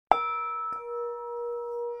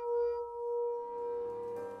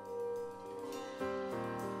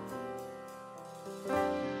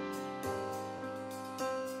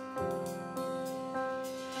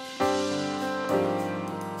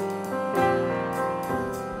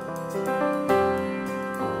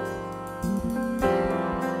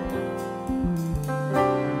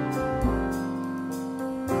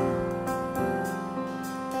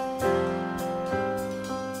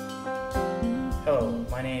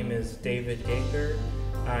name is David Gaither.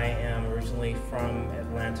 I am originally from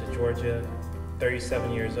Atlanta, Georgia,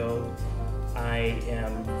 37 years old. I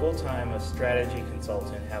am full-time a strategy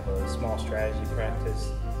consultant, have a small strategy practice,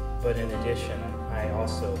 but in addition, I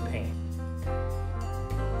also paint.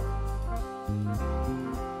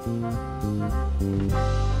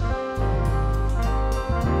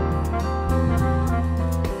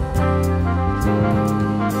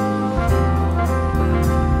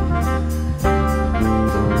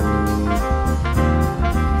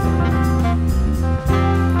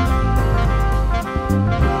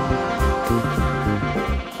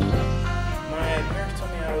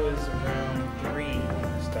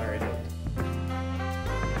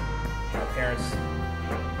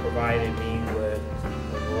 Provided me with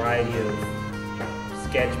a variety of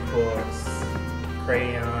sketchbooks,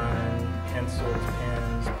 crayon, pencils,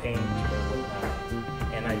 pens, paint, and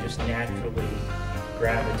whatnot, and I just naturally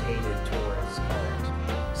gravitated towards art.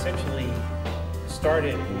 Essentially,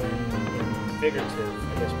 started in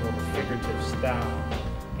figurative, I guess more of a figurative style,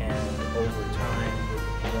 and over time it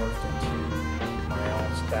morphed into my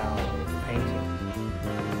own style of painting.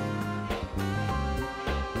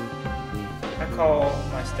 I call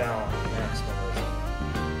my style maximalism,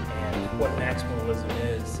 and what maximalism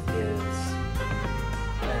is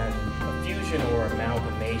a fusion or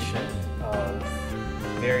amalgamation of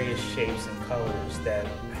various shapes and colors that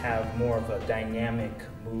have more of a dynamic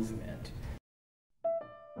movement.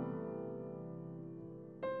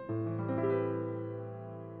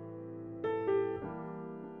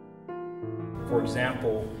 For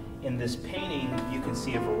example, in this painting, you can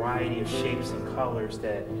see a variety of shapes and colors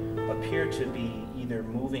that appear to be either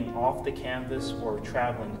moving off the canvas or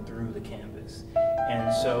traveling through the canvas.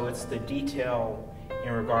 And so it's the detail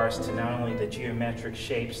in regards to not only the geometric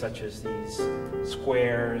shapes such as these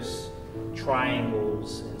squares,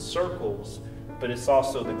 triangles, and circles, but it's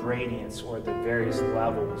also the gradients or the various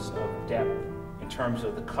levels of depth in terms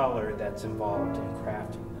of the color that's involved in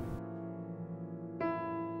crafting them.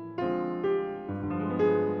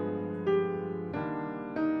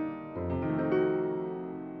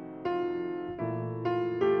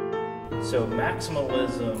 So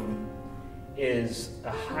maximalism is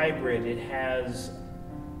a hybrid. It has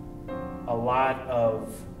a lot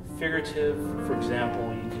of figurative. For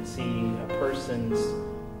example, you can see a person's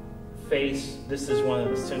face. This is one of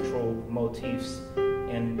the central motifs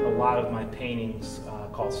in a lot of my paintings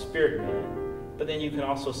called Spirit Man. But then you can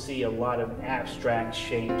also see a lot of abstract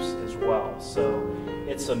shapes as well. So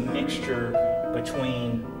it's a mixture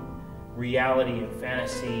between reality and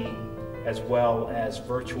fantasy, as well as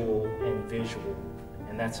virtual and visual.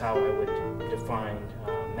 And that's how I would define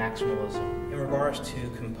maximalism. In regards to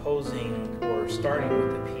composing or starting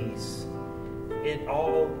with a piece, it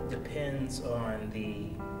all depends on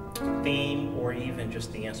the theme or even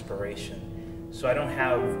just the inspiration. So I don't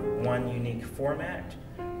have one unique format,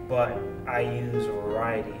 but I use a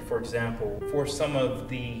variety. For example, for some of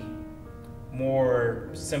the more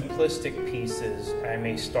simplistic pieces, I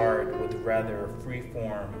may start with rather a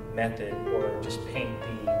free-form method or just paint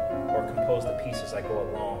or compose the pieces as I go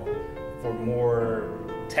along. For more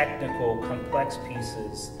technical, complex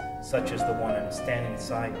pieces, such as the one I'm standing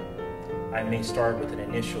beside, I may start with an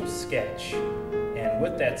initial sketch. And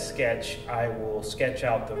with that sketch, I will sketch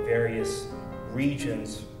out the various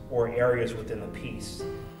regions or areas within the piece.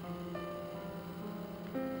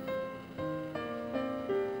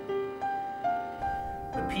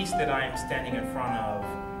 The piece that I am standing in front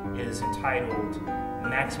of is entitled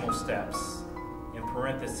Maximal Steps, in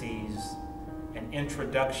parentheses, an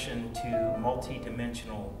introduction to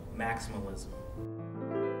multi-dimensional maximalism.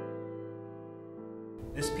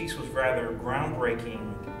 This piece was rather groundbreaking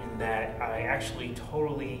in that I actually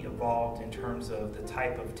totally evolved in terms of the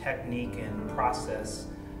type of technique and process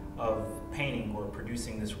of painting or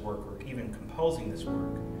producing this work or even composing this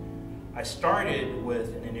work. I started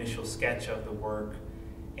with an initial sketch of the work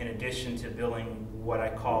in addition to building what I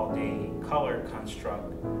called a color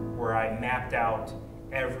construct, where I mapped out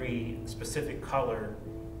every specific color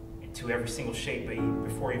to every single shape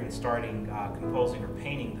before even starting composing or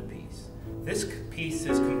painting the piece. This piece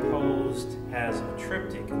is composed as a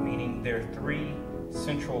triptych, meaning there are three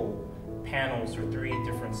central panels or three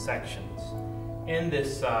different sections. In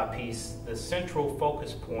this piece, the central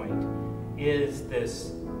focus point is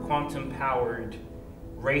this quantum-powered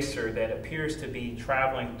racer that appears to be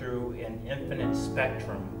traveling through an infinite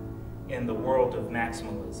spectrum in the world of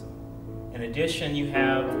maximalism. In addition, you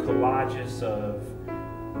have collages of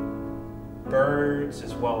birds,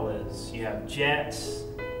 as well as you have jets,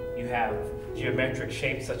 you have geometric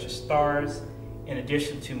shapes such as stars, in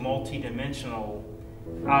addition to multi-dimensional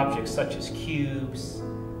objects such as cubes,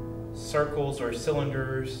 circles or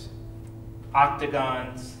cylinders,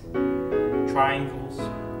 octagons, triangles,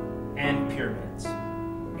 and pyramids.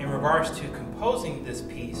 In regards to composing this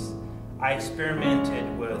piece, I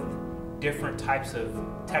experimented with different types of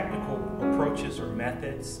technical approaches or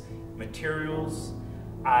methods, materials.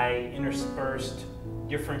 I interspersed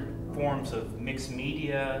different forms of mixed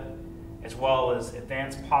media, as well as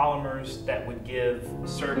advanced polymers that would give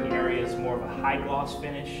certain areas more of a high gloss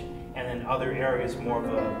finish, and then other areas more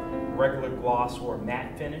of a regular gloss or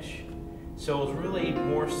matte finish. So it was really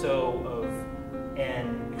more so of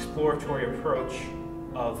an exploratory approach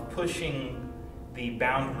of pushing the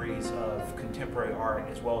boundaries of contemporary art,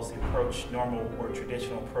 as well as the normal or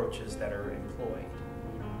traditional approaches that are employed.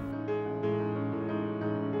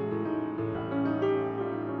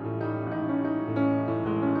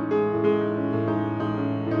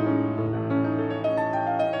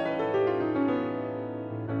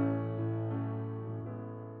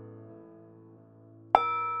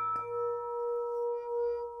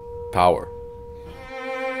 Power.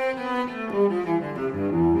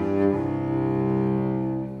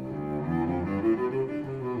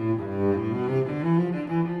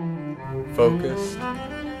 Focused.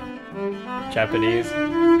 Japanese.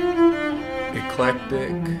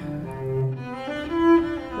 Eclectic.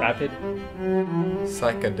 Rapid.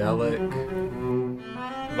 Psychedelic.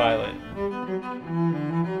 Violent.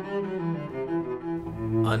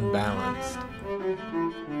 Unbalanced.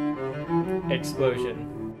 Explosion.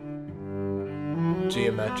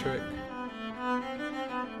 Geometric.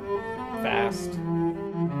 Fast.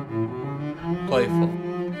 Playful.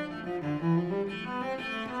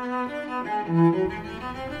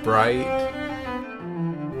 Bright.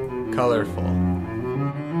 Colorful.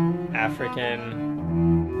 African.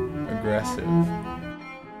 Aggressive.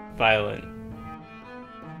 Violent.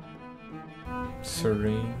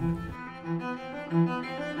 Serene.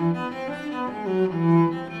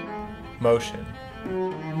 Motion.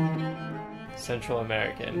 Central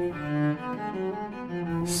American.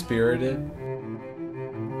 Spirited.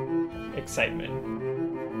 Excitement.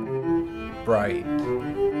 Bright.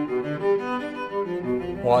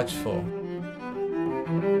 Watchful.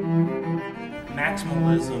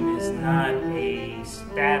 Maximalism is not a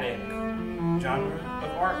static genre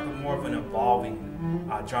of art, but more of an evolving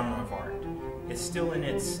genre of art. It's still in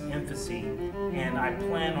its infancy, and I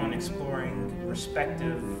plan on exploring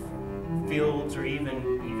respective fields or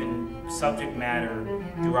even subject matter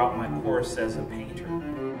throughout my course as a painter.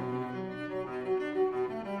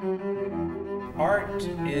 Art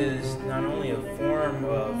is not only a form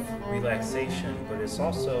of relaxation, but it's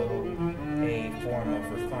also a form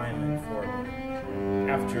of refinement for me.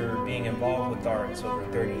 After being involved with arts over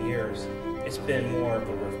 30 years, it's been more of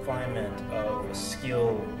a refinement of a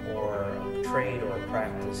skill or a trade or a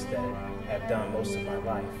practice that I've done most of my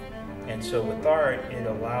life. And so with art, it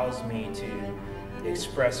allows me to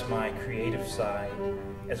express my creative side,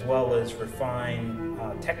 as well as refine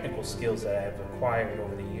technical skills that I have acquired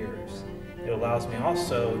over the years. It allows me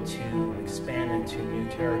also to expand into new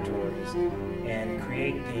territories and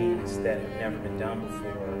create things that have never been done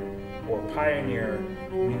before, or pioneer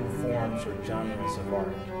new forms or genres of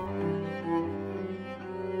art.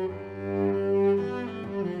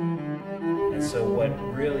 And so what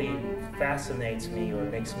really fascinates me or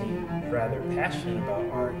makes me rather passionate about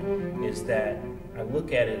art is that I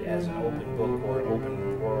look at it as an open book or an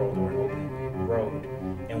open world or an open road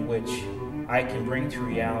in which I can bring to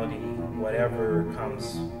reality whatever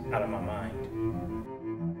comes out of my mind.